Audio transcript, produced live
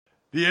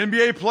The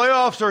NBA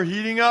playoffs are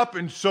heating up,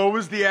 and so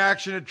is the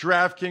action at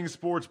DraftKings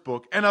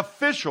Sportsbook, an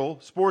official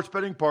sports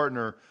betting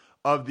partner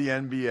of the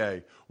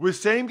NBA. With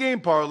same-game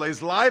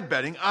parlays, live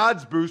betting,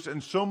 odds boosts,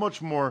 and so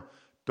much more,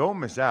 don't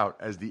miss out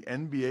as the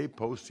NBA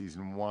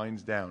postseason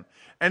winds down.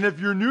 And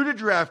if you're new to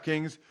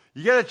DraftKings,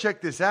 you got to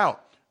check this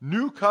out.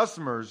 New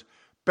customers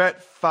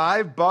bet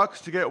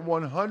 $5 to get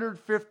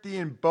 $150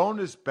 in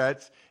bonus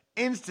bets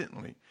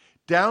instantly.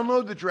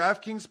 Download the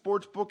DraftKings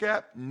Sportsbook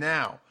app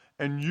now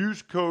and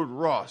use code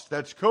ROSS.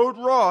 That's code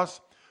ROSS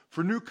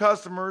for new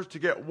customers to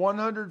get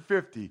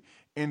 $150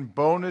 in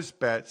bonus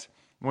bets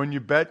when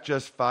you bet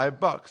just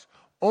 $5.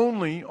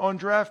 Only on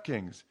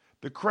DraftKings.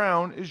 The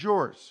crown is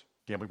yours.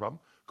 Gambling problem?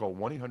 Call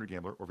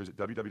 1-800-GAMBLER or visit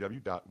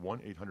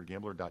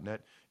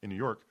www.1800gambler.net. In New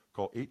York,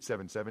 call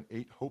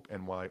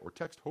 877-8-HOPE-NY or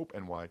text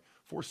HOPE-NY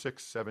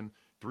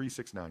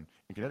 467-369.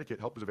 In Connecticut,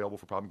 help is available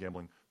for problem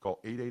gambling. Call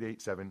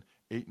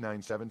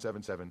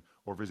 888-7-897-7777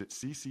 or visit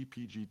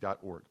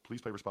ccpg.org.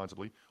 Please play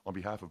responsibly. On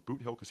behalf of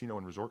Boot Hill Casino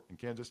and Resort in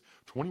Kansas,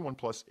 21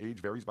 plus, age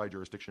varies by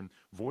jurisdiction,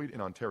 void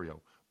in Ontario.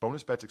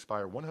 Bonus bets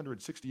expire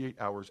 168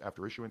 hours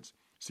after issuance.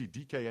 See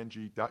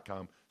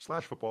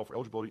dkng.com/football for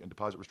eligibility and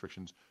deposit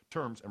restrictions,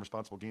 terms, and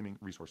responsible gaming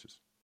resources.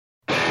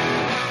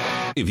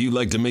 If you'd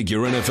like to make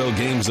your NFL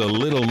games a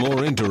little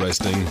more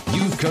interesting,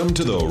 you've come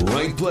to the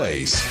right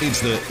place.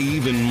 It's the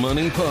Even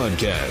Money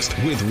Podcast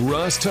with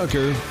Ross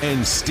Tucker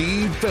and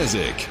Steve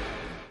Fezzik.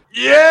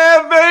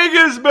 Yeah,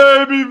 Vegas,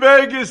 baby,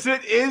 Vegas.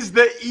 It is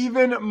the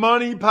Even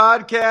Money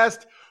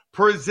Podcast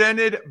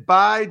presented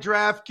by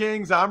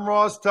DraftKings. I'm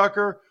Ross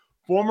Tucker,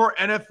 former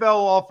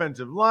NFL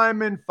offensive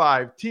lineman,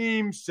 5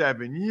 teams,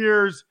 7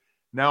 years.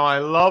 Now, I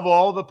love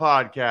all the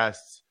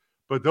podcasts.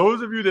 But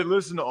those of you that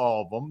listen to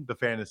all of them, the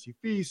Fantasy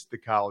Feast, the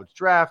College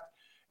Draft,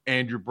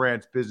 Andrew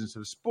Brandt's Business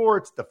of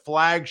Sports, the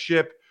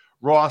flagship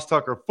Ross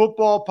Tucker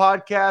Football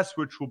Podcast,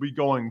 which will be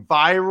going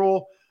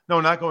viral. No,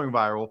 not going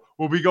viral.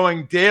 Will be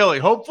going daily,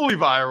 hopefully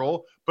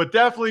viral, but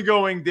definitely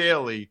going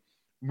daily.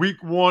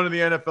 Week 1 of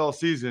the NFL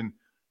season.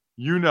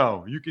 You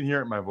know, you can hear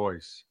it in my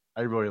voice.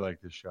 I really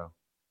like this show.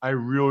 I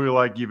really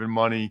like Even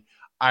Money.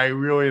 I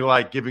really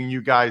like giving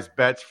you guys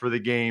bets for the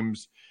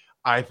games.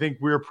 I think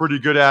we're pretty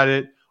good at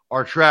it.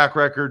 Our track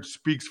record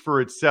speaks for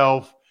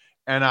itself,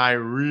 and I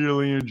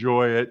really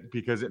enjoy it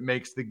because it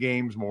makes the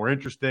games more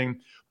interesting.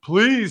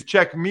 Please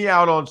check me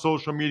out on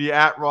social media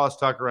at Ross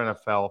Tucker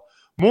NFL.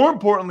 More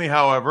importantly,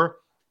 however,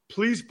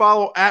 please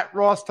follow at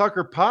Ross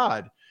Tucker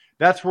Pod.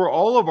 That's where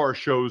all of our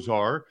shows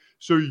are,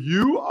 so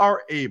you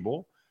are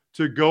able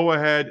to go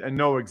ahead and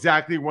know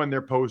exactly when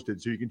they're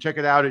posted. So you can check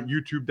it out at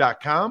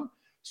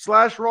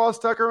youtube.com/Ross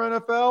Tucker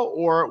NFL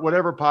or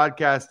whatever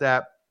podcast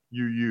app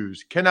you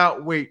use.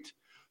 Cannot wait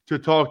to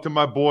talk to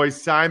my boy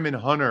Simon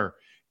Hunter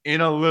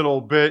in a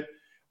little bit.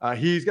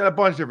 He's got a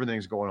bunch of different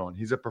things going on.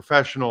 He's a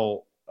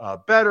professional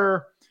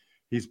bettor.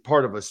 He's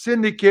part of a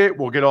syndicate.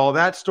 We'll get all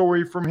that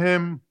story from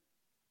him.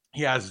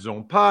 He has his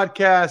own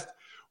podcast.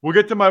 We'll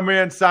get to my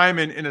man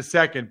Simon in a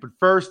second. But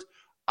first,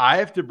 I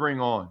have to bring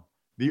on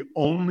the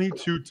only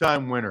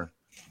 2-time winner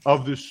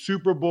of the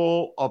Super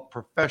Bowl of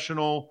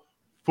professional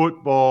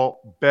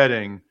football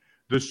betting,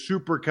 the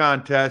Super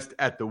Contest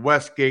at the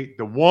Westgate,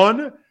 the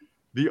one,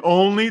 the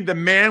only, the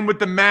man with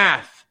the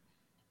math,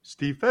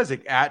 Steve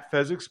Fezzik at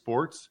Fezzik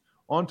Sports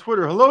on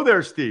Twitter. Hello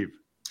there, Steve.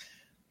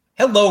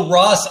 Hello,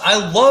 Ross.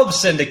 I love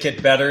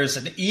syndicate bettors,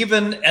 and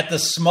even at the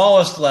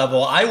smallest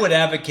level, I would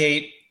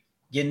advocate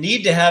you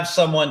need to have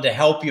someone to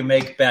help you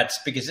make bets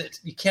because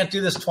you can't do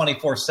this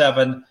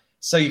 24/7.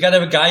 So you got to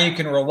have a guy you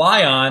can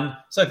rely on.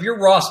 So if you're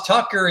Ross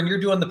Tucker and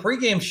you're doing the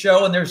pregame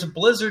show and there's a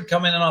blizzard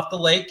coming in off the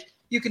lake,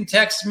 you can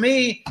text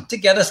me to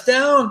get us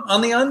down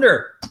on the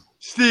under.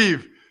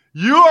 Steve,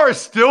 you are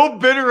still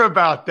bitter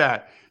about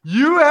that.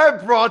 You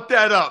have brought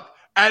that up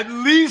at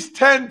least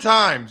 10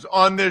 times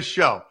on this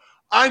show.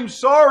 I'm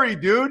sorry,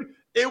 dude.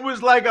 It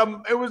was like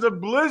it was a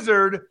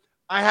blizzard.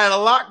 I had a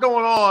lot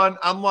going on.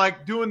 I'm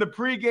like doing the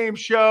pregame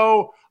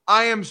show.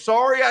 I am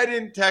sorry I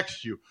didn't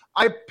text you.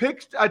 I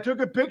took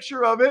a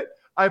picture of it.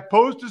 I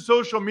posted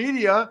social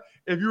media.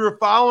 If you were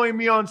following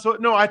me on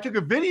I took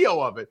a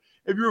video of it.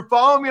 If you were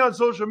following me on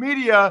social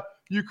media,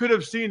 you could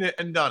have seen it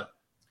and done it.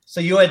 So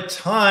you had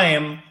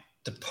time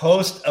to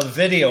post a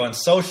video on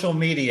social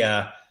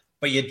media,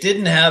 but you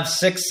didn't have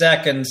 6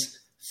 seconds.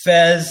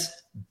 Fez,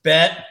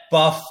 bet,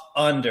 buff,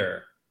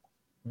 under.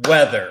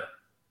 Weather.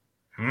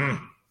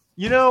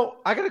 You know,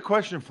 I got a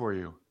question for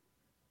you.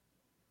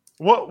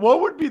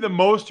 What would be the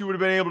most you would have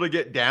been able to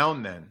get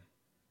down then?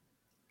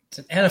 It's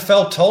an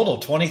NFL total,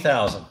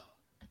 20,000.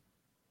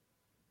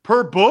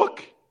 Per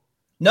book?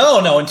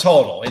 No, in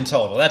total.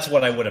 That's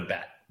what I would have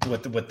bet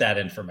with that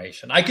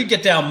information. I could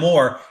get down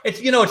more.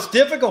 It's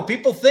difficult.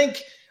 People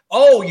think,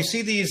 you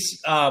see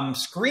these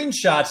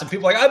screenshots and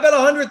people are like, I bet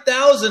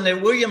 100,000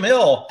 at William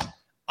Hill.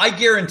 I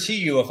guarantee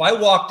you, if I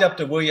walked up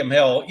to William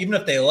Hill, even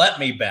if they let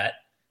me bet,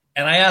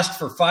 and I asked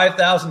for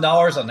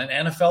 $5,000 on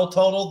an NFL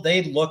total,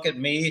 they'd look at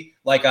me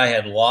like I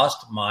had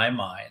lost my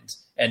mind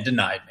and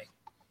denied me.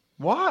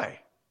 Why?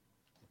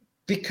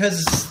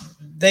 Because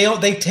they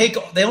only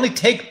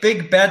take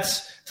big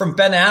bets from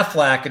Ben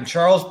Affleck and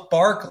Charles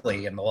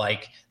Barkley and the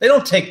like. They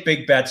don't take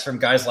big bets from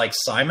guys like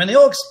Simon.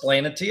 He'll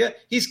explain it to you.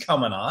 He's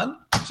coming on.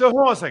 So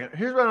hold on a second.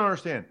 Here's what I don't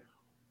understand.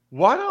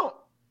 Why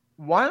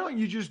don't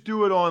you just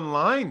do it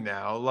online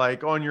now,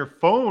 like on your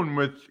phone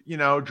with,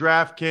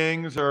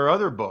 DraftKings or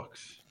other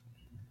books?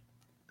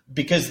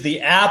 Because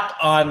the app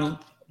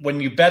when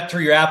you bet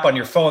through your app on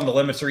your phone, the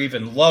limits are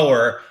even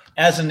lower.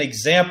 As an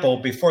example,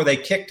 before they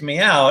kicked me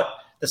out,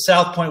 the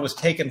South Point was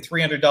taking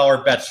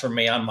 $300 bets from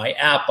me on my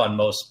app on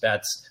most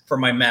bets for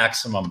my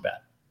maximum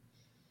bet.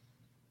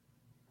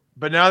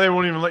 But now they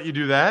won't even let you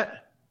do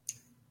that?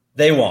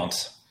 They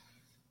won't.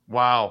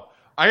 Wow.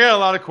 I got a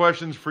lot of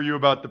questions for you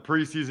about the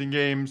preseason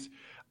games.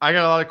 I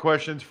got a lot of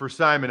questions for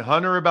Simon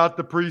Hunter about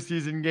the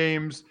preseason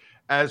games,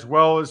 as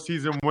well as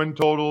season win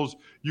totals.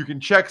 You can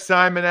check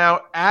Simon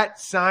out at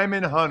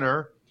Simon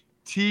Hunter,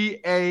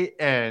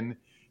 TAN.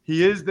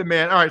 He is the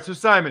man. All right, so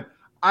Simon,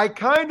 I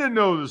kind of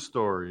know the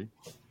story,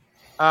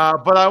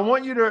 but I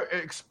want you to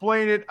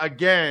explain it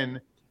again,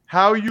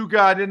 how you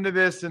got into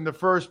this in the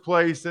first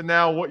place and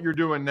now what you're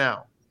doing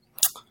now.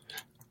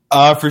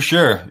 For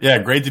sure. Yeah,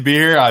 great to be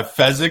here.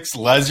 Fezzik's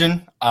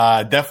legend.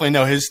 Definitely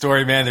know his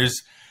story, man.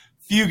 There's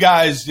few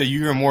guys that you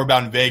hear more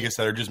about in Vegas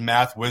that are just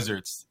math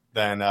wizards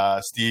than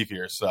Steve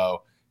here.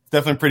 So it's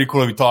definitely pretty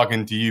cool to be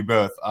talking to you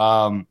both.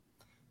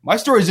 My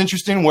story is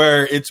interesting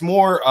where it's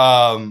more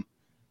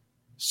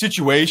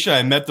situation.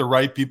 I met the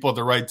right people at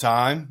the right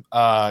time.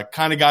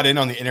 Kind of got in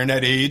on the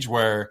internet age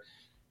where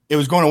it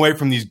was going away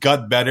from these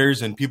gut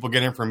bettors and people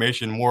getting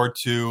information more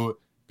to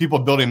people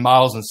building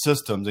models and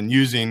systems and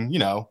using,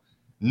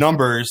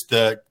 numbers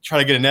to try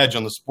to get an edge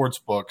on the sports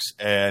books.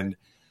 And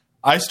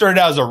I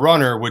started out as a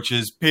runner, which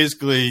is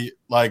basically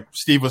like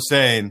Steve was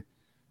saying,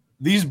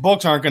 these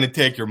books aren't going to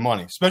take your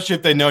money, especially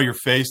if they know your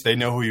face, they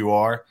know who you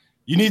are.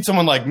 You need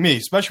someone like me,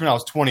 especially when I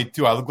was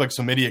 22. I looked like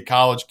some idiot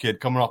college kid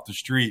coming off the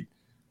street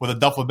with a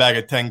duffel bag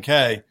of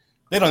 10K.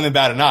 They don't even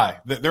bat an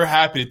eye. They're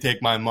happy to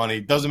take my money.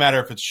 Doesn't matter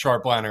if it's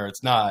sharp line or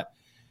it's not.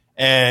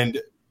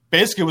 And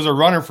basically was a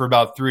runner for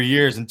about 3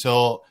 years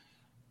until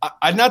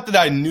not that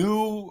I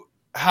knew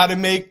how to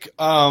make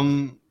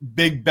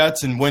big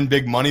bets and win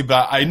big money,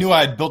 but I knew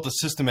I had built a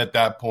system at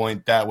that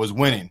point that was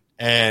winning.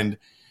 And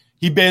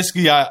he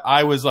basically,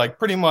 I was like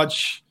pretty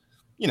much,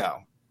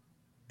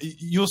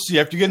 you'll see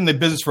after you get in the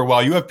business for a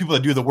while, you have people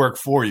that do the work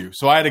for you.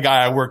 So I had a guy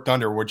I worked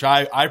under, which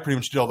I pretty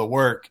much did all the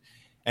work,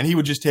 and he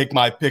would just take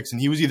my picks, and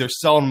he was either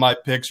selling my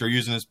picks or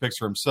using his picks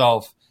for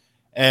himself.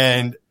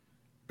 And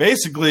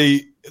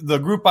basically, the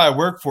group I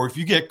work for, if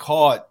you get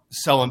caught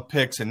selling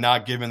picks and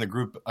not giving the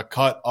group a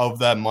cut of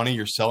that money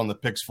you're selling the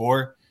picks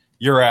for,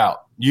 you're out.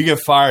 You get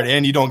fired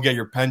and you don't get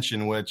your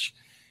pension, which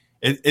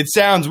it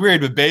sounds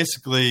weird, but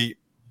basically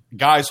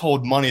guys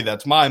hold money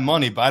that's my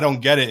money, but I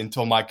don't get it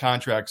until my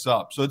contract's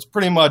up. So it's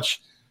pretty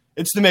much,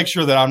 it's to make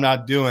sure that I'm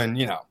not doing,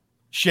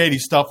 shady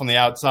stuff on the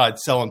outside,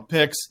 selling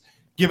picks,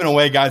 giving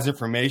away guys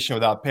information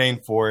without paying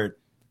for it.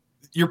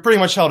 You're pretty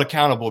much held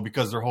accountable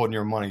because they're holding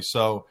your money.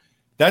 So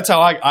that's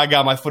how I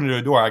got my foot into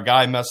the door. A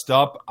guy messed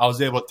up. I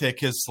was able to take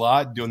his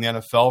slot doing the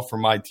NFL for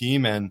my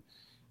team. And,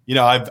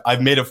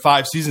 I've made it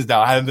 5 seasons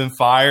now. I haven't been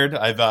fired.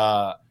 I've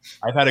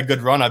had a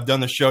good run. I've done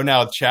the show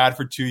now with Chad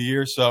for 2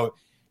 years. So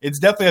it's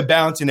definitely a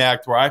balancing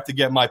act where I have to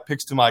get my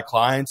picks to my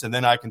clients, and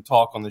then I can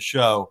talk on the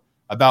show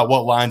about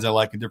what lines I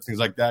like and different things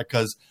like that.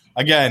 Because,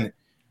 again,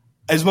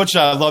 as much as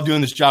I love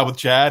doing this job with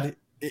Chad,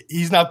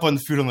 he's not putting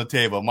food on the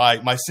table.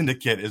 My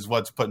syndicate is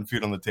what's putting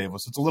food on the table.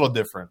 So it's a little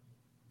different.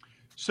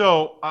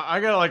 So I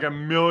got like a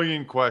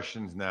million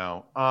questions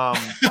now.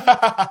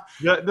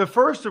 The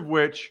first of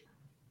which,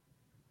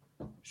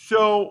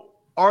 so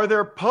are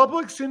there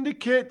public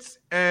syndicates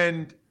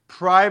and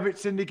private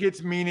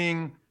syndicates,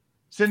 meaning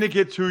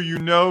syndicates who you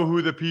know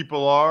who the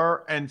people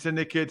are and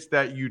syndicates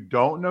that you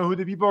don't know who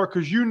the people are?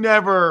 Because you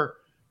never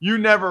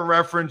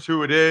reference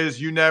who it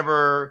is. You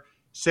never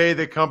say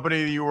the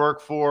company that you work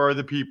for or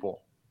the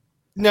people.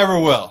 Never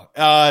will.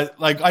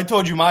 Like I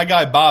told you, my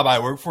guy Bob I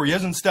work for, he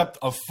hasn't stepped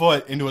a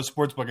foot into a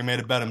sports book and made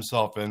a bet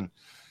himself in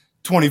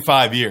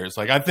 25 years.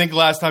 Like I think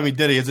last time he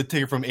did it, he has a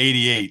ticket from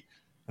 88.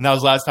 And that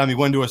was the last time he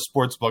went to a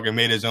sports book and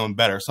made his own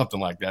bet or something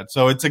like that.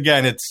 So it's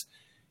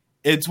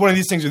one of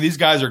these things where these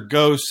guys are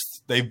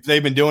ghosts. They've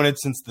been doing it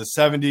since the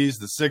 70s,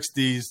 the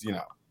 60s.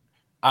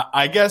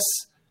 I guess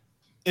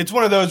it's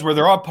one of those where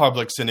there are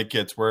public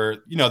syndicates where,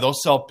 they'll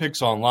sell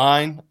picks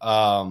online.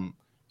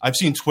 I've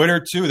seen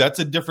Twitter too. That's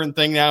a different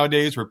thing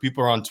nowadays where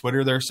people are on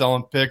Twitter, they're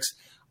selling picks.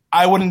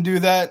 I wouldn't do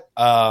that.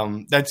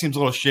 That seems a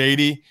little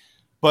shady.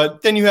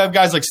 But then you have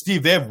guys like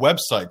Steve, they have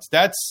websites.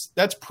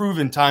 That's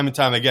proven time and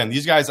time again.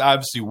 These guys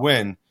obviously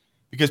win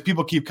because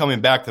people keep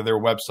coming back to their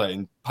website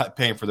and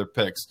paying for their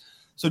picks.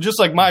 So just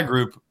like my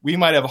group, we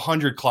might have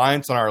 100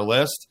 clients on our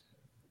list.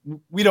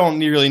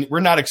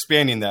 We're not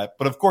expanding that.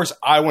 But of course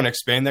I want to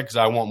expand that because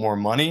I want more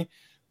money.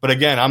 But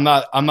again, I'm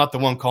not the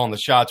one calling the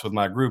shots with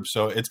my group.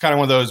 So it's kind of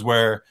one of those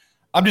where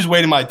I'm just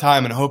waiting my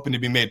time and hoping to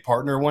be made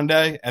partner one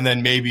day. And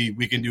then maybe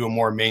we can do a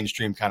more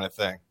mainstream kind of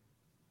thing.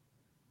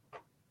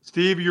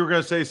 Steve, you were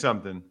going to say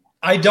something.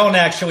 I don't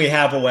actually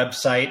have a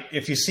website.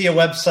 If you see a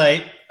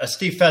website, a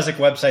Steve Fezzik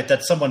website,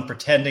 that's someone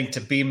pretending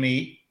to be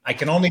me. I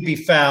can only be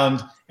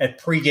found at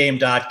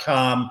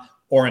pregame.com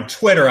or on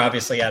Twitter,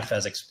 obviously, at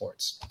Fezzik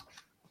Sports.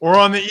 Or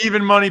on the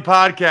Even Money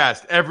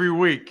podcast every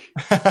week.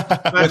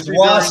 With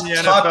Ross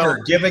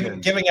Tucker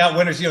giving out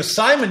winners. You know,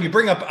 Simon, you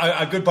bring up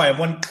a good point.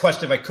 One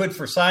question, if I could,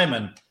 for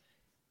Simon.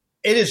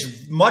 It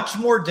is much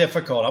more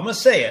difficult, I'm going to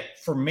say it,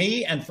 for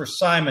me and for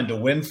Simon to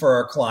win for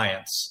our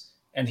clients.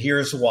 And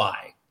here's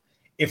why.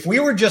 If we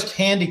were just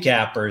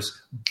handicappers,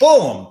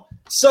 boom,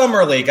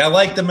 Summer League. I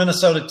like the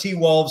Minnesota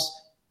T-Wolves.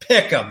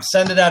 Pick them.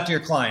 Send it out to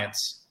your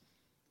clients.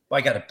 Well,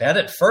 I got to bet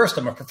it first.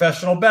 I'm a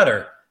professional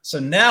bettor. So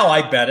now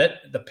I bet it.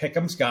 The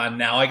pick'em's gone.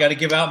 Now I got to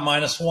give out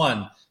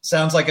 -1.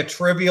 Sounds like a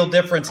trivial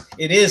difference.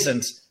 It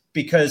isn't,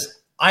 because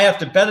I have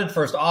to bet it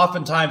first.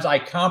 Oftentimes I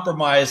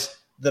compromise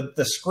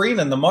the screen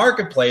in the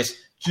marketplace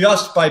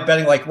just by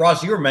betting, like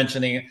Ross, you were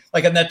mentioning,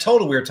 like in that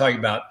total we were talking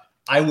about.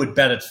 I would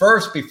bet it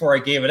first before I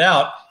gave it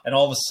out, and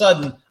all of a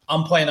sudden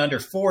I'm playing under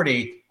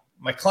 40.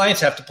 My clients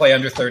have to play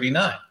under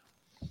 39.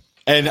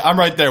 And I'm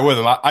right there with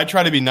them. I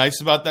try to be nice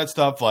about that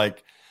stuff.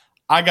 Like,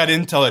 I got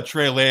intel that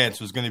Trey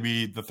Lance was going to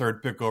be the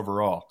 3rd pick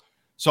overall.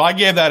 So I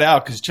gave that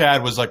out because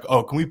Chad was like,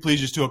 oh, can we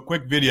please just do a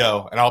quick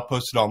video and I'll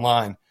post it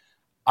online.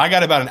 I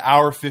got about an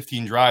hour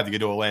 15 drive to get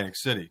to Atlantic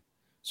City.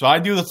 So I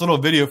do this little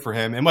video for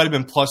him. It might have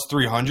been plus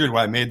 300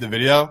 when I made the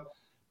video.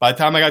 By the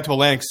time I got to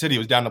Atlantic City, it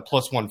was down to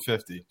plus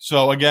 150.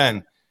 So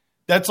again,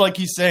 that's like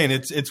he's saying,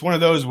 it's one of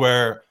those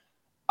where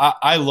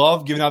I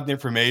love giving out the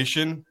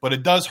information, but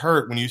it does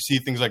hurt when you see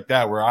things like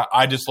that where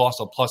I just lost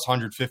a plus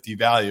 150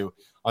 value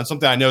on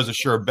something I know is a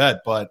sure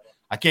bet, but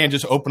I can't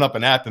just open up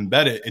an app and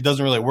bet it. It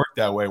doesn't really work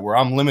that way, where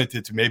I'm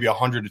limited to maybe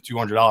 $100 to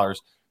 $200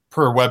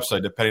 per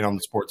website, depending on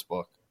the sports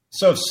book.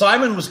 So if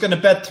Simon was going to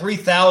bet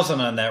 $3,000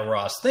 on that,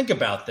 Ross, think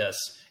about this.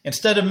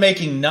 Instead of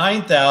making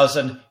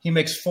 $9,000, he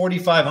makes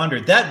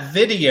 $4,500. That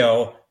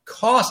video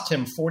cost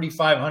him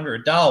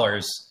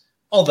 $4,500,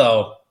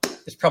 although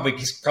he's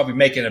probably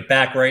making it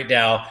back right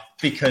now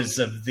because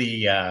of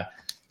the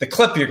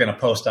clip you're going to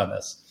post on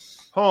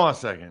this. Hold on a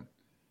second.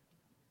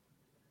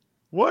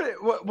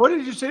 What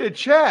did you say to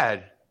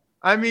Chad?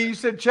 I mean, you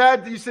said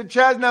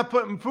Chad's not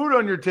putting food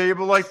on your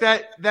table. Like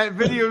that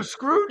video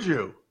screwed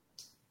you.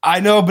 I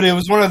know, but it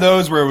was one of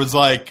those where it was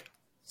like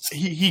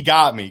he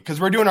got me because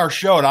we're doing our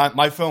show and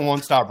my phone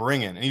won't stop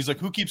ringing. And he's like,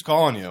 "Who keeps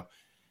calling you?"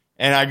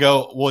 And I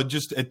go, "Well,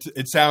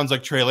 it sounds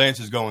like Trey Lance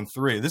is going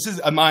 3." This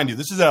is, mind you,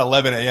 this is at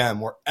 11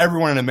 a.m. where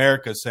everyone in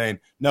America is saying,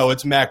 "No,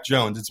 it's Mac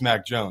Jones. It's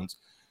Mac Jones."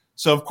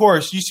 So, of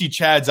course, you see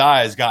Chad's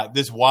eyes got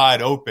this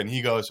wide open.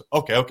 He goes,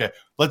 okay,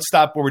 let's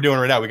stop what we're doing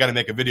right now. We got to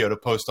make a video to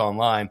post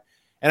online.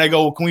 And I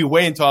go, well, can we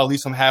wait until at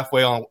least I'm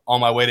halfway on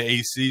my way to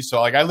AC? So,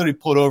 like, I literally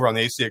pulled over on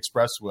the AC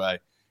Expressway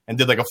and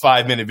did like a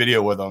 5-minute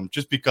video with him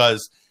just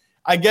because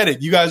I get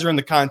it. You guys are in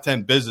the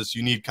content business.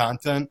 You need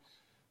content.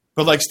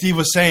 But like Steve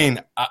was saying,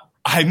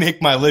 I make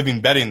my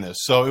living betting this.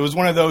 So it was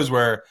one of those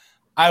where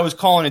I was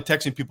calling and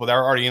texting people that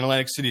were already in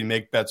Atlantic City to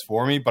make bets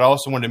for me, but I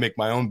also wanted to make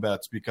my own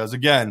bets because,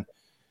 again,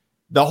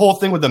 the whole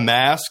thing with the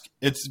mask,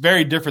 it's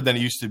very different than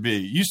it used to be.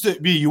 It used to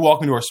be you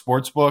walk into a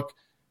sports book,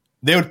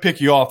 they would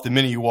pick you off the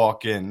minute you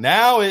walk in.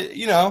 Now, it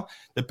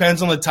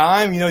depends on the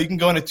time. You can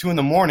go in at 2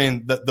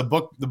 a.m.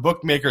 The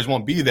bookmakers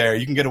won't be there.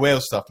 You can get away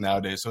with stuff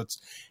nowadays. So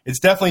it's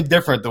definitely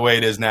different the way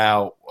it is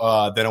now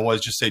than it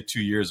was just, say,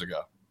 2 years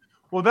ago.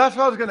 Well, that's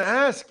what I was going to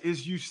ask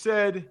is you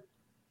said,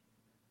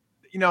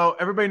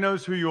 everybody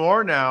knows who you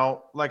are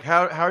now. Like,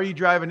 how are you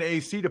driving to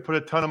AC to put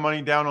a ton of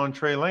money down on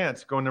Trey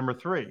Lance going number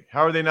 3?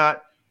 How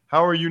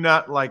are you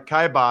not like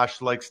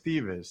kibosh like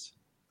Steve is?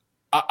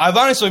 I've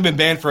honestly been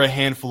banned for a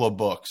handful of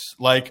books.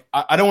 Like,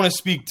 I don't want to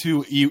speak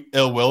too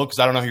ill will because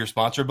I don't know who you're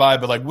sponsored by,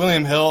 but like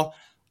William Hill,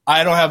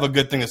 I don't have a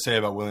good thing to say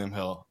about William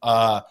Hill.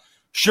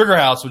 Sugar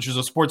House, which is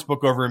a sports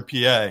book over in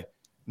PA,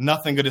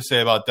 nothing good to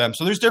say about them.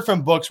 So there's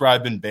different books where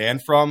I've been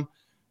banned from.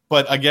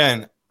 But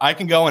again, I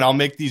can go and I'll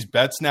make these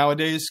bets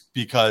nowadays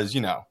because,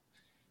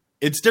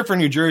 it's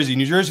different in New Jersey. In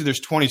New Jersey, there's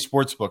 20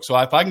 sports books. So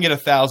if I can get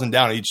 1,000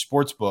 down at each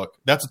sports book,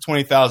 that's a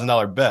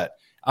 $20,000 bet.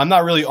 I'm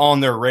not really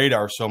on their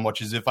radar so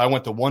much as if I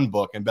went to one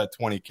book and bet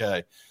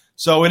 $20K.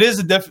 So it is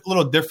a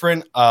little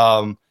different.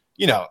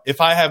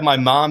 If I have my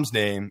mom's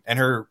name and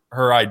her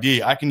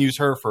ID, I can use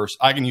her first.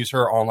 I can use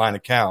her online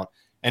account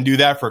and do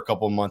that for a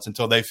couple of months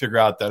until they figure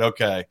out that,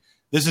 okay,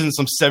 this isn't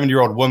some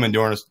 70-year-old woman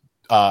doing a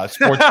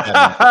sports betting.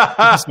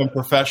 This is some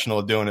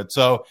professional doing it.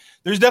 So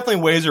there's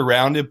definitely ways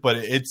around it, but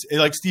it's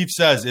like Steve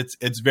says,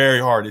 it's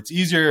very hard. It's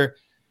easier.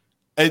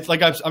 It's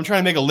like I'm trying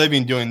to make a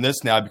living doing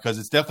this now because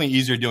it's definitely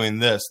easier doing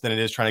this than it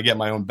is trying to get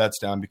my own bets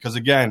down because,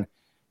 again,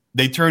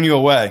 they turn you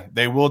away.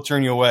 They will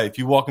turn you away. If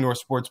you walk into a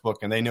sports book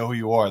and they know who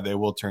you are, they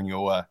will turn you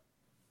away.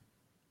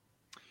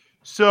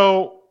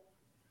 So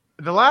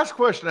the last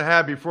question I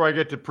have before I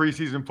get to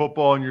preseason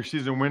football and your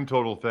season win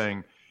total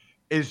thing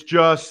is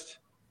just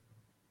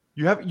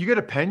you get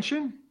a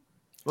pension?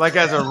 Like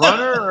as a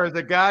runner or as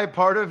a guy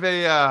part of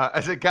you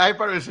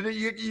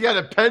got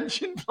a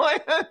pension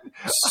plan?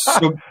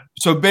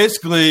 So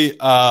basically,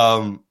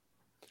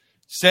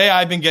 say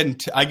I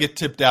get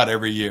tipped out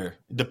every year,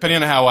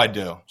 depending on how I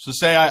do. So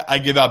say I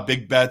give out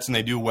big bets and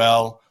they do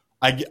well.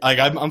 I'm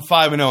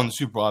 5-0 in the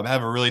Super Bowl. I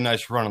have a really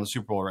nice run on the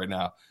Super Bowl right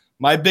now.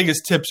 My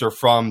biggest tips are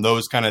from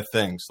those kind of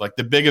things, like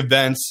the big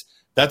events.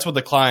 That's what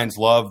the clients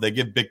love. They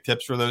give big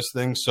tips for those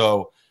things.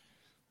 So,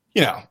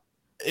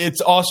 it's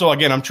also,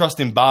 again, I'm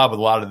trusting Bob with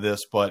a lot of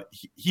this, but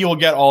he will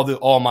get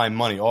all my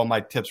money, all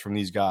my tips from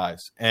these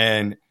guys.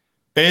 And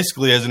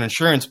basically, as an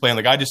insurance plan,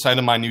 like I just signed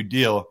on my new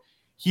deal,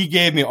 he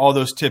gave me all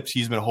those tips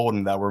he's been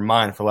holding that were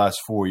mine for the last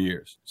 4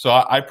 years. So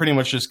I pretty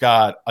much just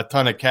got a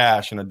ton of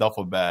cash in a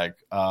duffel bag,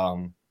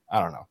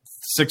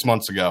 6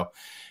 months ago.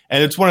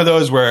 And it's one of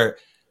those where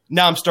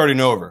now I'm starting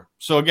over.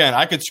 So again,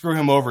 I could screw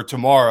him over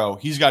tomorrow.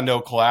 He's got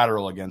no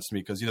collateral against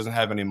me because he doesn't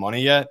have any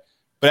money yet.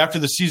 But after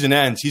the season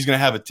ends, he's going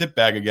to have a tip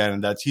bag again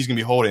and he's going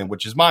to be holding,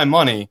 which is my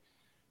money,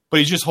 but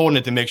he's just holding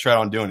it to make sure I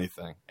don't do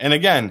anything. And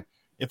again,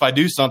 if I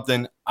do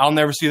something, I'll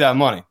never see that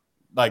money.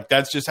 Like,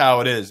 that's just how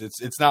it is.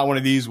 It's not one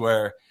of these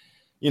where,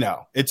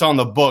 it's on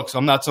the books.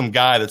 I'm not some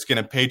guy that's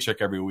getting a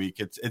paycheck every week.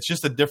 It's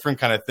just a different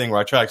kind of thing where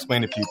I try to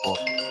explain to people.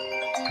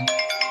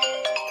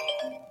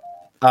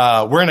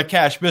 We're in a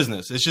cash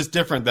business. It's just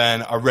different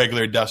than a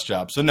regular desk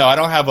job. So no, I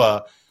don't have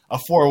a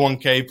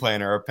 401k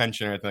plan or a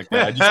pension or anything like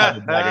that. I just have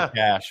a bag of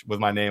cash with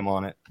my name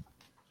on it.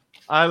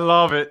 I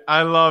love it.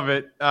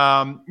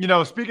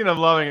 Speaking of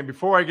loving it,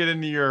 before I get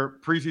into your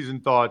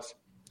preseason thoughts,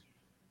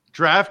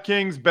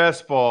 DraftKings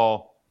Best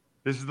Ball,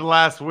 this is the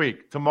last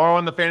week. Tomorrow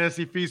on the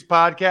Fantasy Feast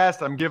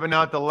podcast, I'm giving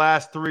out the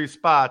last 3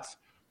 spots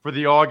for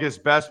the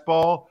August Best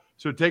Ball.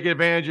 So take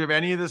advantage of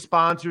any of the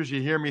sponsors you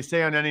hear me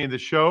say on any of the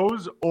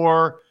shows,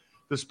 or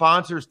the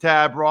sponsors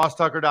tab,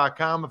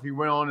 rosstucker.com, if you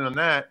went on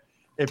that,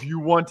 if you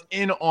want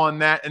in on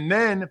that. And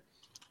then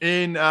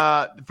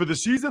for the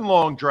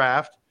season-long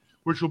draft,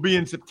 which will be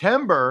in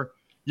September,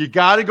 you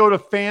got to go to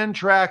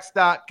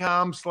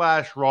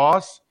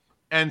fantrax.com/Ross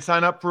and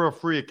sign up for a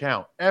free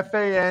account.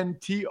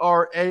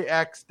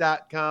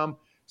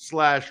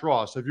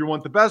 fantrax.com/Ross. So if you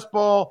want the best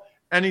ball,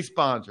 any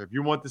sponsor. If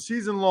you want the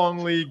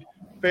season-long league,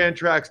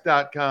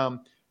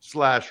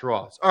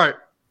 fantrax.com/Ross. All right.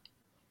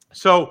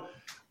 So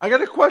I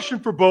got a question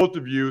for both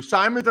of you.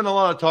 Simon's done a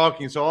lot of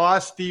talking, so I'll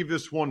ask Steve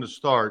this one to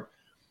start.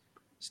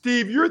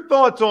 Steve, your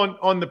thoughts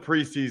on the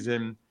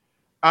preseason.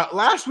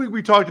 Last week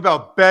we talked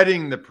about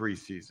betting the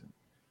preseason.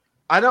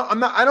 I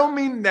don't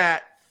mean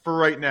that for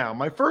right now.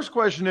 My first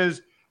question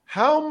is,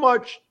 how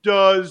much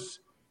does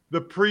the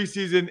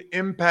preseason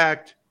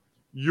impact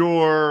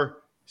your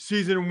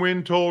season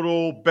win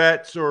total,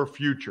 bets, or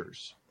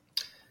futures?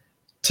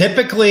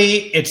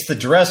 Typically, it's the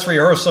dress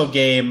rehearsal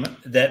game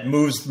that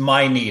moves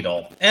my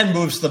needle and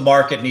moves the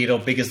market needle,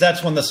 because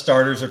that's when the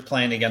starters are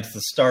playing against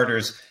the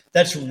starters.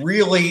 That's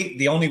really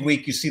the only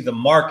week you see the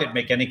market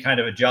make any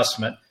kind of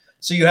adjustment.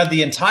 So you have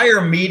the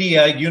entire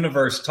media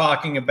universe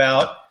talking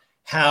about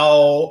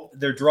how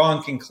they're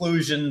drawing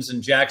conclusions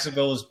and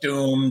Jacksonville is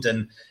doomed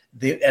and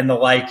the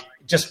like,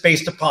 just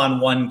based upon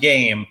one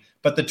game.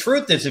 But the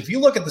truth is, if you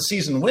look at the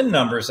season win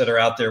numbers that are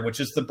out there, which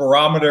is the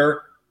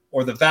barometer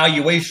or the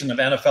valuation of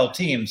NFL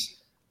teams,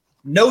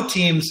 no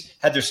teams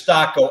had their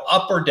stock go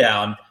up or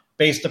down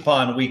based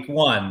upon week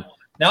one.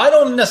 Now, I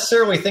don't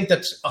necessarily think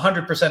that's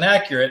 100%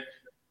 accurate.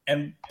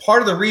 And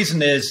part of the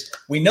reason is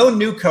we know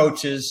new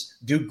coaches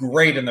do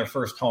great in their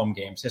first home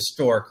games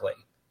historically,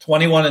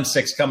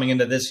 21-6 coming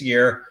into this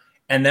year.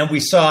 And then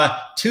we saw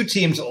 2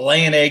 teams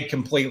lay an egg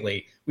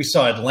completely. We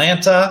saw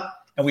Atlanta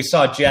and we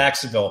saw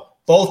Jacksonville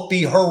both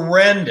be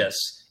horrendous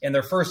in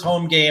their first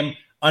home game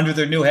under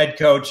their new head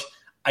coach.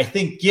 I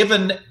think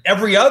given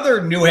every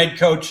other new head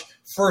coach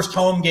first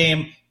home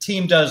game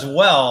team does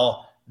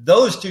well,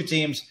 those 2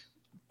 teams,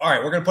 all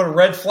right, we're going to put a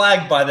red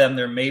flag by them.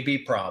 There may be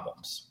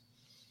problems.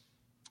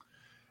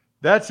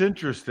 That's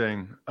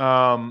interesting.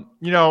 The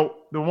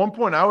one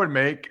point I would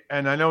make,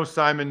 and I know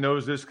Simon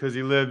knows this because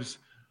he lives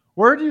 –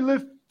 where do you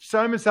live,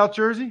 Simon, South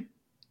Jersey?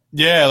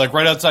 Yeah, like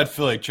right outside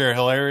Philly, Cherry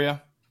Hill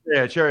area.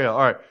 Yeah, Cherry Hill. All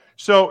right.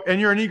 So, and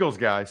you're an Eagles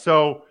guy.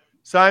 So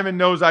Simon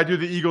knows I do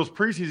the Eagles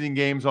preseason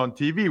games on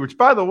TV, which,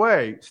 by the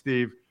way,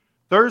 Steve,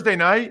 Thursday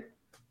night,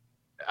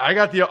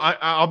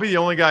 I'll be the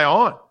only guy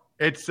on.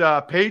 It's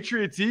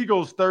Patriots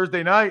Eagles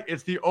Thursday night.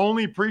 It's the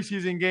only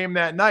preseason game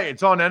that night.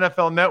 It's on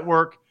NFL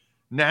Network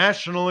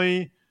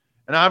nationally,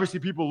 and obviously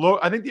people look.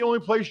 I think the only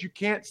place you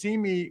can't see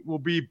me will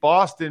be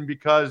Boston,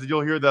 because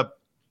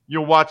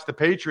you'll watch the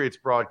Patriots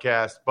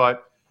broadcast.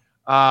 But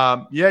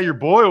your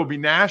boy will be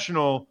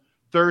national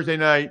Thursday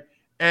night.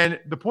 And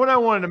the point I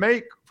wanted to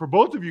make for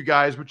both of you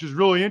guys, which is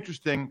really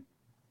interesting,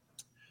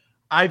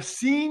 I've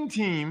seen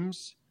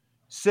teams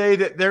say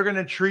that they're going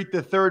to treat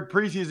the third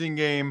preseason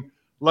game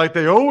like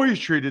they always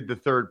treated the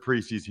third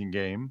preseason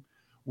game,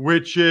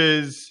 which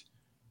is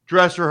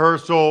dress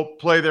rehearsal,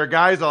 play their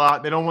guys a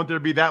lot. They don't want there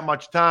to be that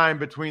much time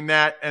between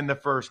that and the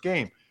first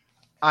game.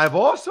 I've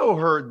also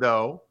heard,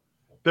 though,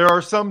 there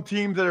are some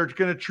teams that are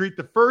going to treat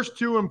the first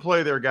 2 and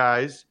play their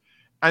guys,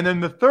 and then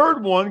the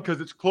third one, because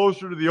it's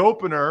closer to the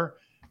opener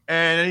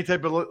and any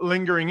type of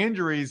lingering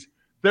injuries,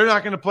 they're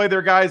not going to play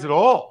their guys at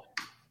all.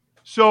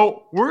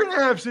 So we're going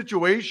to have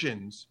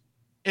situations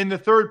in the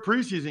third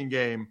preseason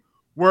game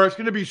where it's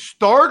going to be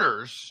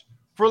starters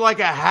for like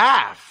a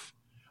half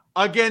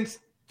against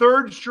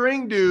third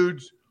string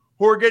dudes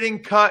who are getting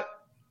cut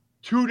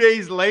 2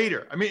 days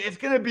later. I mean, it's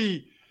going to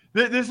be –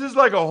 this is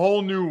like a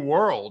whole new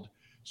world.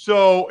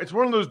 So it's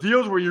one of those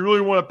deals where you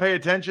really want to pay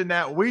attention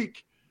that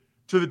week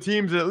to the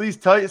teams that at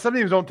least tell you. Some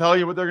teams don't tell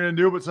you what they're going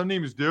to do, but some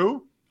teams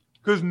do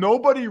because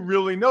nobody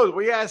really knows.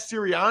 We asked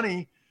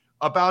Sirianni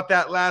about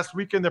that last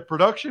week in the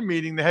production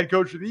meeting, the head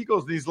coach of the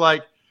Eagles, and he's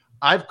like,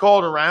 I've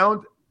called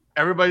around.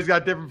 Everybody's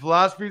got different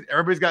philosophies.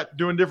 Everybody's got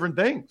doing different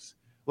things,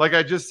 like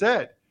I just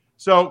said.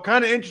 So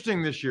kind of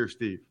interesting this year,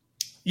 Steve.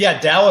 Yeah,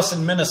 Dallas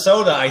and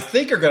Minnesota, I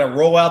think, are going to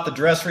roll out the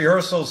dress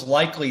rehearsals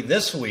likely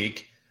this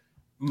week.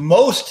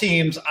 Most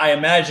teams, I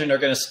imagine, are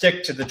going to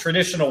stick to the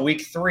traditional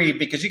week 3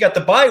 because you got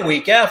the bye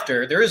week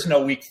after. There is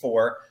no week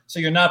 4, so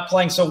you're not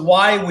playing. So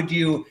why would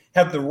you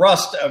have the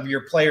rust of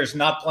your players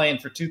not playing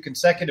for 2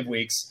 consecutive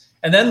weeks?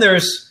 And then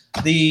there's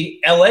the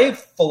LA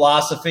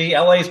philosophy.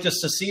 LA's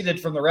just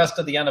seceded from the rest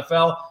of the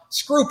NFL.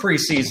 Screw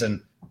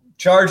preseason.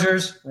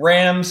 Chargers,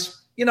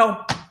 Rams,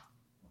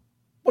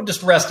 we'll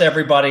just rest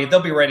everybody.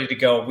 They'll be ready to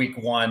go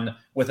week 1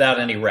 without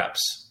any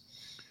reps.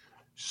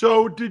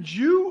 So do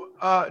you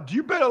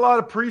bet a lot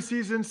of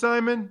preseason,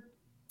 Simon?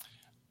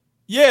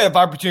 Yeah, if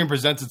opportunity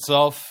presents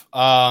itself.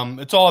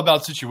 It's all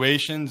about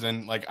situations,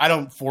 and I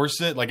don't force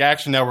it. Like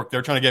Action Network,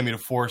 they're trying to get me to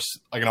force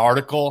an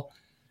article.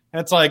 And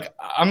it's like,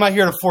 I'm not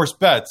here to force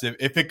bets.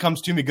 If it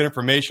comes to me good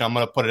information, I'm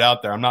going to put it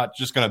out there. I'm not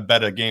just going to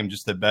bet a game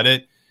just to bet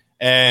it.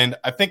 And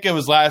I think it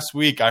was last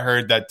week I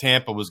heard that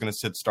Tampa was going to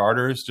sit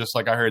starters, just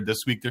like I heard this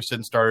week they're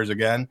sitting starters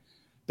again.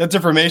 That's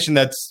information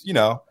that's,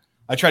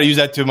 I try to use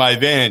that to my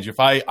advantage. If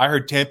I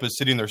heard Tampa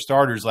sitting their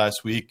starters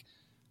last week,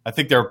 I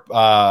think they're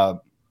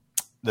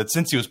that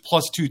since he was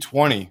plus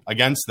 220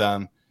 against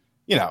them,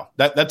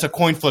 that's a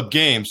coin flip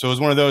game. So it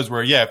was one of those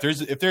where, yeah,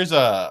 if there's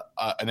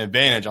an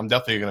advantage, I'm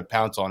definitely going to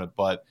pounce on it.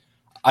 But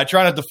I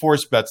try not to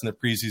force bets in the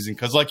preseason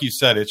because, like you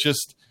said, it's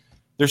just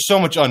there's so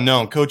much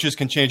unknown. Coaches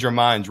can change their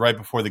minds right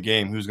before the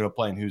game, who's going to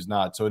play and who's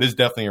not. So it is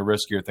definitely a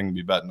riskier thing to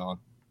be betting on.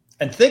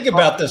 And think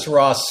about this,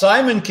 Ross.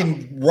 Simon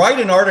can write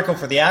an article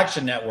for the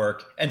Action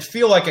Network and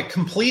feel like a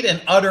complete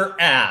and utter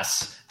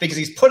ass because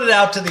he's put it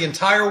out to the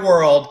entire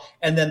world,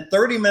 and then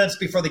 30 minutes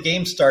before the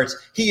game starts,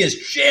 he is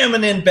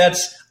jamming in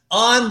bets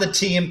on the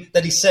team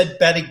that he said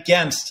bet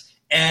against.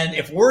 And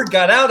if word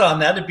got out on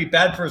that, it'd be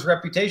bad for his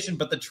reputation.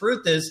 But the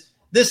truth is,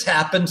 this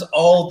happens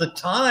all the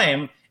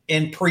time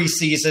in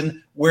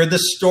preseason where the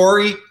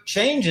story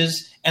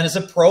changes, and as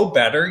a pro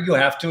bettor, you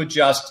have to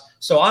adjust.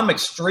 So I'm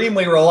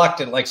extremely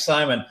reluctant, like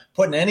Simon,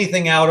 putting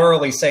anything out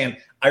early saying,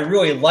 I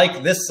really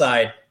like this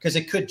side because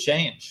it could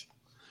change.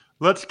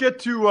 Let's get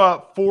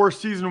to 4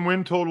 season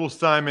win totals,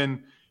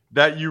 Simon,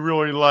 that you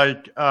really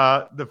like.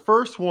 The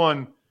first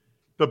one,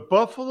 the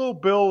Buffalo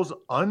Bills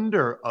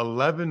under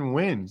 11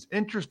 wins.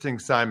 Interesting,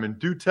 Simon.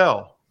 Do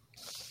tell.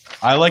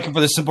 I like it for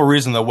the simple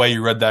reason the way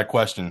you read that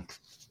question.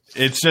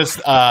 It's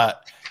just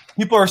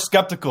people are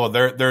skeptical.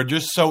 They're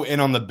just so in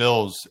on the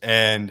Bills,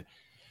 and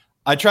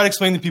I try to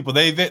explain to people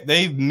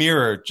they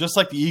mirror, just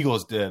like the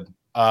Eagles did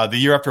the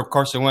year after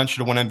Carson Wentz should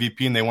have won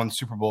MVP and they won the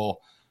Super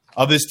Bowl,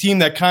 of this team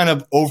that kind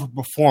of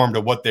overperformed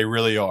of what they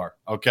really are.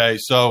 Okay,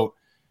 so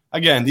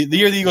again, the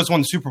year the Eagles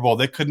won the Super Bowl,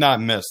 they could not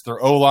miss.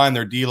 Their O-line,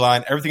 their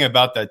D-line, everything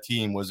about that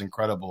team was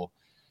incredible.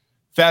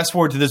 Fast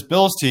forward to this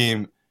Bills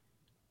team,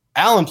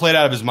 Allen played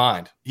out of his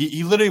mind.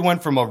 He literally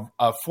went from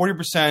a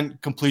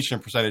 40% completion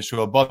percentage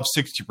to above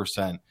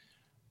 60%.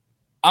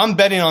 I'm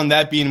betting on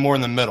that being more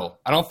in the middle.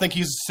 I don't think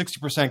he's a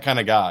 60% kind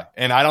of guy,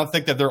 and I don't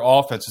think that their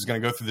offense is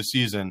going to go through the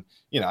season.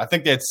 I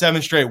think they had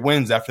 7 straight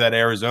wins after that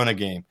Arizona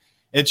game.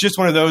 It's just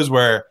one of those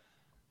where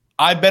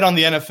I bet on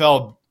the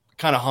NFL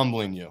kind of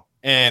humbling you.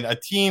 And a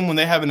team, when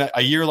they have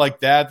a year like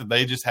that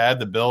they just had,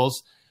 the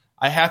Bills,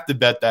 I have to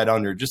bet that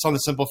under, just on the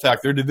simple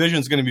fact their division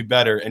is going to be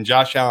better, and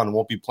Josh Allen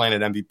won't be playing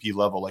at MVP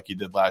level like he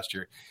did last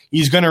year.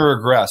 He's going to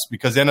regress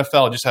because the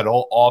NFL just had a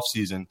whole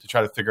offseason to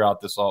try to figure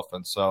out this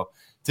offense. So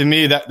to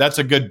me, that's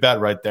a good bet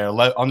right there,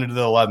 under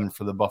the 11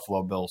 for the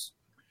Buffalo Bills.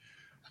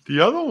 The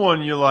other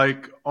one you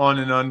like on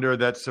and under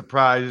that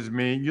surprises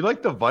me, you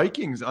like the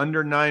Vikings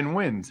under 9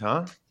 wins,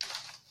 huh?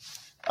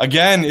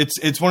 Again,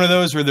 it's one of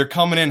those where they're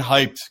coming in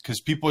hyped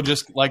because people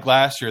just like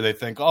last year, they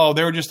think, oh,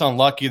 they were just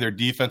unlucky. Their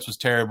defense was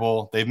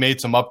terrible. They've made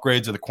some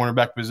upgrades at the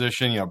cornerback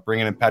position,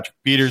 bringing in Patrick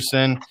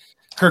Peterson.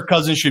 Kirk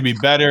Cousins should be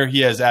better.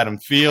 He has Adam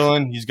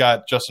Thielen. He's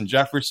got Justin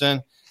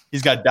Jefferson.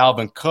 He's got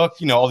Dalvin Cook,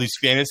 all these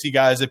fantasy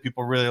guys that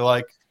people really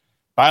like.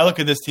 But I look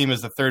at this team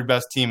as the 3rd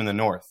best team in the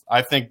North.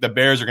 I think the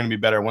Bears are going to be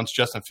better once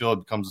Justin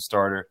Fields becomes a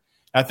starter.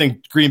 I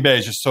think Green Bay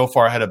is just so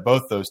far ahead of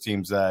both those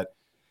teams that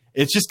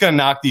it's just going to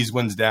knock these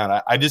wins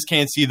down. I just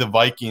can't see the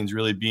Vikings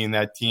really being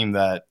that team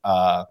that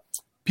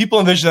people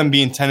envision them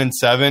being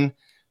 10-7.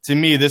 To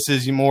me, this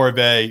is more of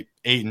a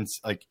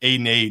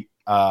 8-8,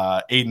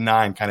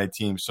 8-9 kind of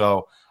team.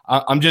 So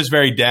I'm just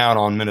very down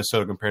on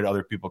Minnesota compared to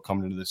other people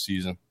coming into this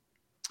season.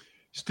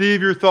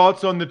 Steve, your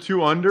thoughts on the 2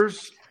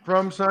 unders?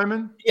 from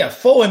Simon? Yeah,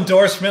 full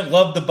endorsement.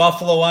 Love the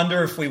Buffalo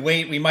under. If we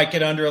wait, we might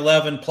get under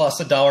 11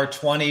 plus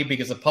 $1.20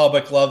 because the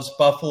public loves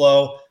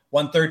Buffalo.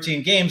 Won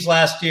 13 games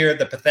last year.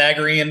 The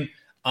Pythagorean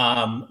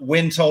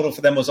win total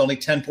for them was only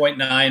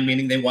 10.9,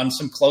 meaning they won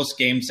some close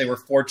games. They were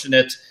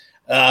fortunate.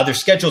 Their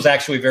schedule is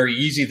actually very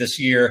easy this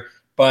year,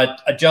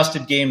 but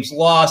adjusted games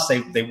lost.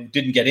 They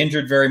didn't get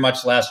injured very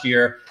much last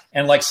year.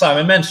 And like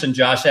Simon mentioned,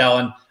 Josh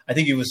Allen, I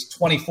think he was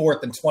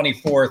 24th and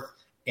 24th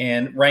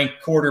and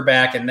ranked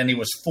quarterback, and then he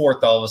was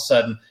 4th all of a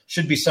sudden.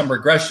 Should be some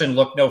regression.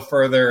 Look no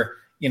further,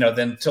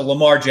 than to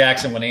Lamar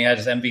Jackson when he had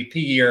his MVP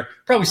year.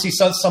 Probably see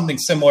something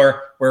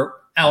similar where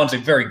Allen's a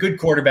very good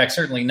quarterback,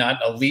 certainly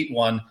not elite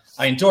one.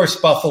 I endorse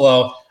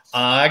Buffalo.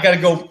 I got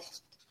to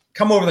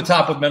come over the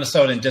top with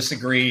Minnesota and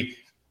disagree.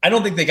 I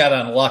don't think they got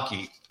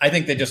unlucky. I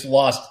think they just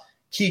lost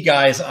key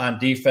guys on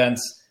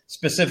defense,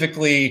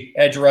 specifically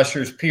edge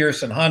rushers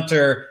Pierce and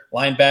Hunter,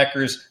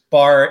 linebackers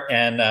Barr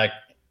and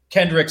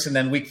Kendricks, and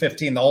then week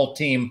 15, the whole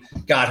team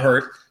got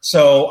hurt.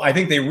 So I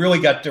think they really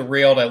got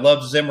derailed. I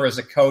love Zimmer as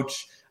a coach.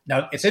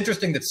 Now, it's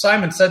interesting that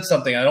Simon said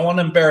something. I don't want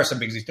to embarrass him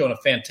because he's doing a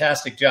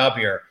fantastic job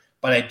here,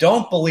 but I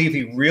don't believe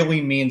he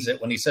really means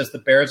it when he says the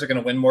Bears are going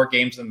to win more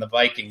games than the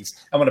Vikings.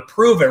 I'm going to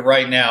prove it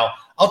right now.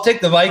 I'll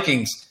take the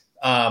Vikings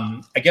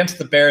against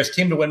the Bears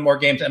team to win more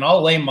games, and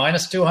I'll lay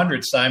minus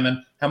 200,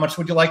 Simon. How much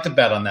would you like to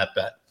bet on that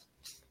bet?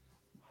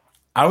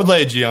 I would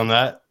lay a G on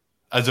that.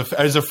 As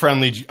a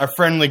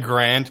friendly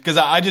grand, because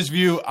I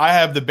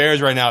have the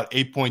Bears right now at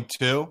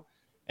 8.2,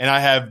 and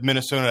I have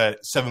Minnesota at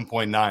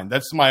 7.9.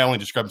 That's my only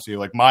discrepancy.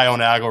 Like my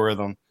own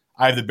algorithm,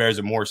 I have the Bears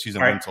at more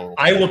season win total.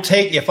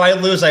 If I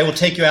lose, I will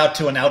take you out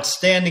to an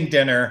outstanding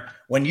dinner.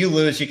 When you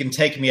lose, you can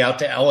take me out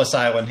to Ellis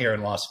Island here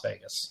in Las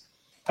Vegas.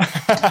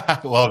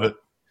 Love it.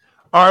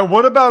 All right,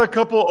 what about a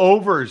couple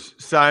overs,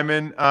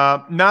 Simon?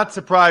 Not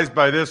surprised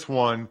by this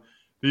one.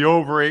 The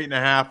over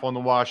 8.5 on the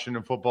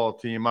Washington football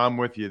team. I'm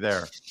with you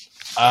there.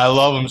 I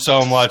love them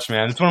so much,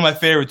 man. It's one of my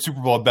favorite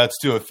Super Bowl bets,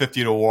 too, at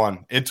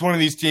 50-1. It's one of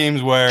these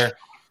teams where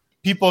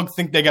people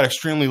think they got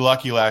extremely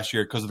lucky last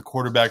year because of the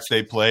quarterbacks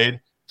they played,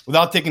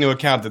 without taking into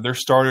account that their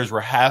starters were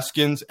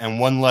Haskins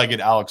and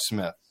one-legged Alex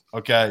Smith.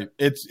 Okay?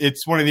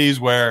 It's one of these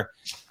where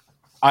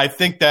I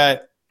think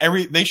that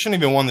they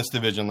shouldn't even won this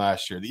division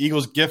last year. The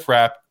Eagles gift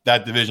wrapped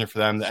that division for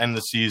them at the end of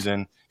the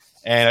season,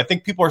 and I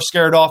think people are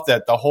scared off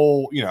that the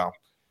whole,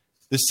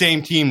 the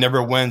same team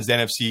never wins the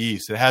NFC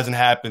East. It hasn't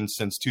happened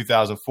since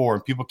 2004,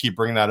 and people keep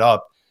bringing that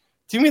up.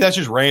 To me, that's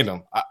just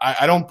random.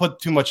 I don't put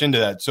too much into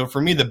that. So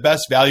for me, the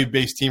best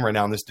value-based team right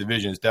now in this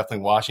division is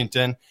definitely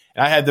Washington,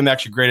 and I had them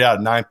actually graded out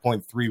at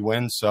 9.3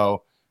 wins.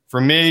 So for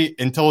me,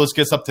 until this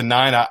gets up to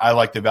 9, I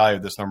like the value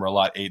of this number a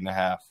lot,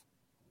 8.5.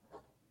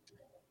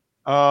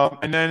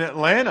 And then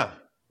Atlanta.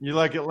 You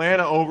like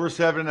Atlanta over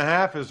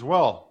 7.5 as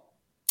well.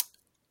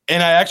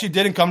 And I actually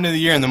didn't come to the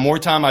year, and the more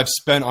time I've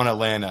spent on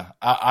Atlanta,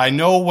 I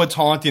know what's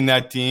haunting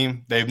that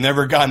team. They've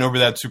never gotten over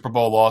that Super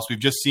Bowl loss. We've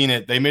just seen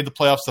it. They made the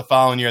playoffs the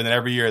following year, and then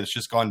every year it's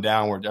just gone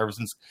downward ever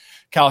since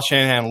Kyle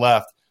Shanahan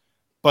left.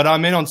 But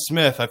I'm in on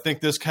Smith. I think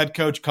this head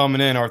coach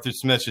coming in, Arthur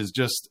Smith,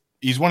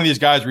 he's one of these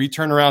guys where he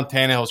turned around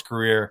Tannehill's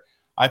career.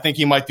 I think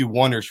he might do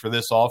wonders for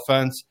this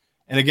offense.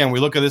 And again, we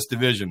look at this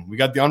division. We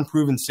got the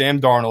unproven Sam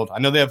Darnold. I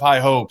know they have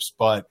high hopes,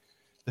 but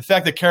the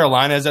fact that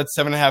Carolina has that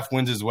 7.5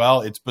 wins as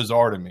well, it's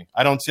bizarre to me.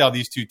 I don't see how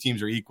these two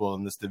teams are equal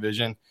in this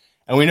division.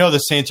 And we know the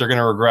Saints are going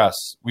to regress.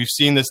 We've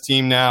seen this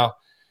team now.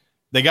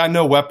 They got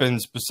no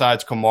weapons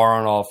besides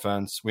Kamara on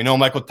offense. We know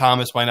Michael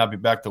Thomas might not be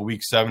back to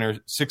week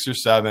 6 or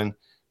 7.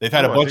 They've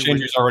had a bunch of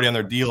injuries already on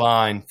their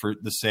D-line for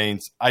the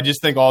Saints. I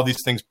just think all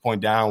these things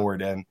point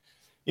downward. And,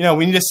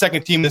 we need a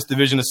second team in this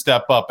division to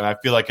step up, and I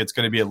feel like it's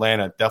going to be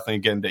Atlanta definitely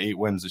getting to 8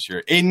 wins this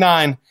year.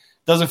 8-9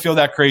 doesn't feel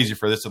that crazy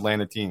for this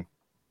Atlanta team.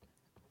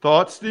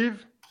 Thoughts,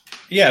 Steve?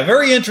 Yeah,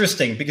 very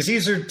interesting because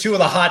these are two of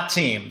the hot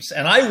teams.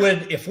 And I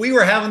would, if we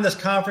were having this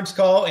conference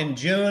call in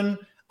June,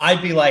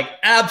 I'd be like,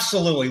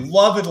 absolutely,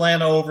 love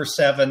Atlanta over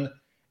 7.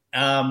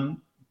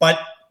 But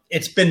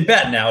it's been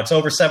bet now. It's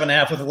over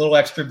 7.5 with a little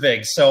extra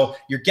vig. So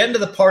you're getting to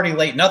the party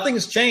late. Nothing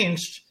has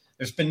changed.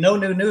 There's been no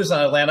new news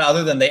on Atlanta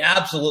other than they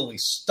absolutely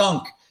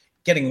stunk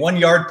getting 1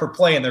 yard per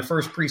play in their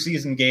first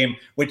preseason game,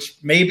 which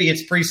maybe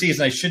it's preseason.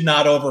 I should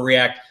not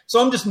overreact.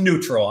 So I'm just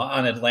neutral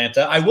on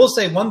Atlanta. I will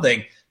say one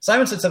thing.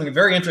 Simon said something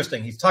very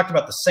interesting. He's talked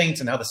about the Saints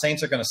and how the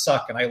Saints are going to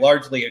suck, and I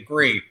largely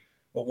agree.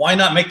 But why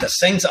not make the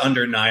Saints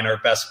under 9 our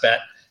best bet?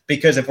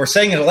 Because if we're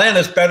saying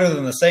Atlanta's better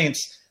than the Saints,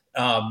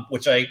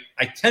 which I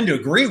tend to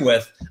agree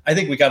with, I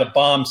think we got to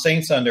bomb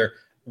Saints under.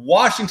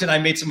 Washington, I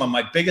made some of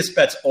my biggest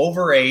bets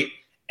over 8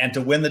 and to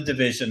win the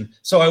division.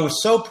 So I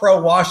was so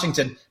pro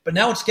Washington, but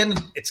now it's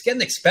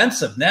getting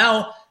expensive.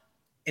 Now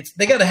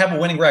they got to have a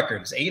winning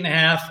record. It's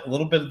 8.5, a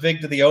little bit of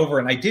vig to the over,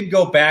 and I did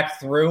go back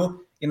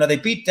through. They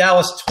beat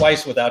Dallas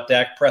twice without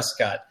Dak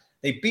Prescott.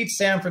 They beat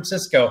San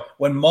Francisco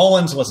when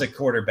Mullins was at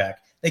quarterback.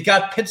 They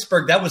got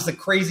Pittsburgh. That was the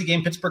crazy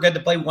game. Pittsburgh had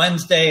to play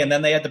Wednesday, and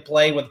then they had to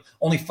play with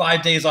only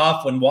 5 days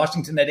off when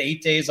Washington had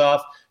 8 days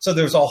off. So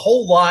there's a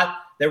whole lot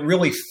that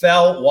really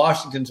fell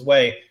Washington's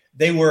way.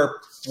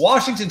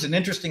 Washington's an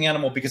interesting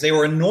animal because they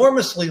were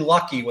enormously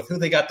lucky with who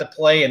they got to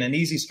play and an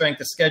easy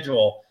strength of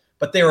schedule,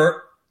 but they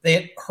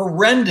had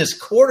horrendous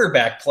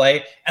quarterback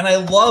play, and I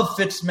love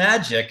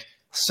Fitzmagic.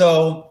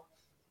 So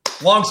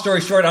long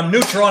story short, I'm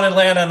neutral on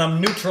Atlanta, and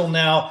I'm neutral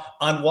now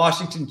on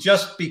Washington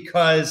just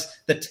because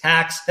the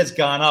tax has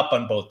gone up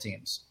on both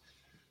teams.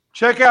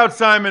 Check out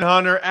Simon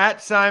Hunter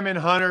at Simon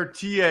Hunter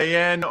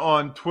TAN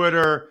on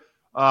Twitter.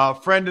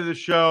 Friend of the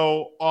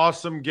show,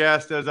 awesome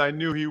guest, as I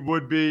knew he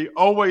would be.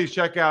 Always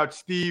check out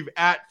Steve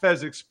at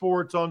Fezzik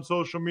Sports on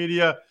social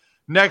media.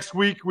 Next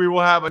week, we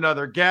will have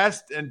another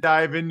guest and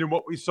dive into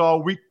what we saw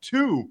week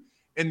 2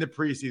 in the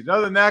preseason.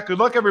 Other than that, good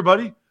luck,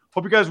 everybody.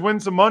 Hope you guys win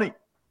some money.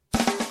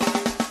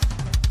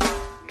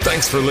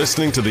 Thanks for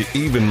listening to the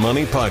Even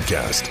Money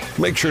Podcast.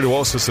 Make sure to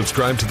also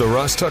subscribe to the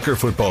Ross Tucker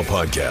Football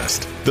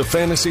Podcast, the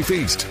Fantasy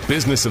Feast,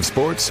 Business of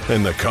Sports,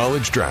 and the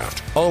College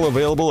Draft. All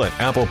available at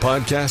Apple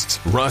Podcasts,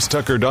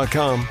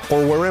 rosstucker.com,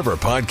 or wherever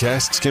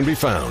podcasts can be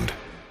found.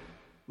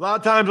 A lot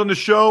of times on the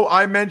show,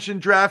 I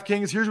mentioned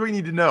DraftKings. Here's what you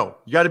need to know.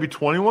 You got to be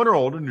 21 or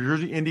older, New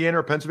Jersey, Indiana,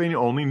 or Pennsylvania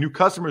only. New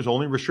customers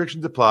only.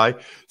 Restrictions apply.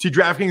 See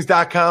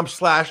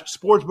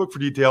DraftKings.com/sportsbook for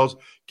details.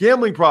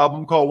 Gambling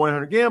problem, call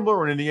 1-800-GAMBLER,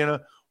 or in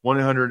Indiana,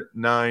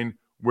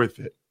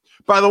 1-800-9-WITH-IT.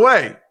 By the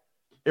way,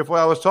 if what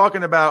I was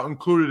talking about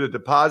included a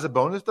deposit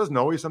bonus, doesn't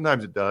always,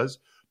 sometimes it does.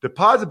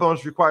 Deposit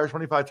bonus requires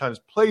 25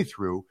 times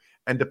playthrough,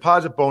 and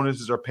deposit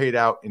bonuses are paid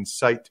out in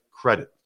site credit.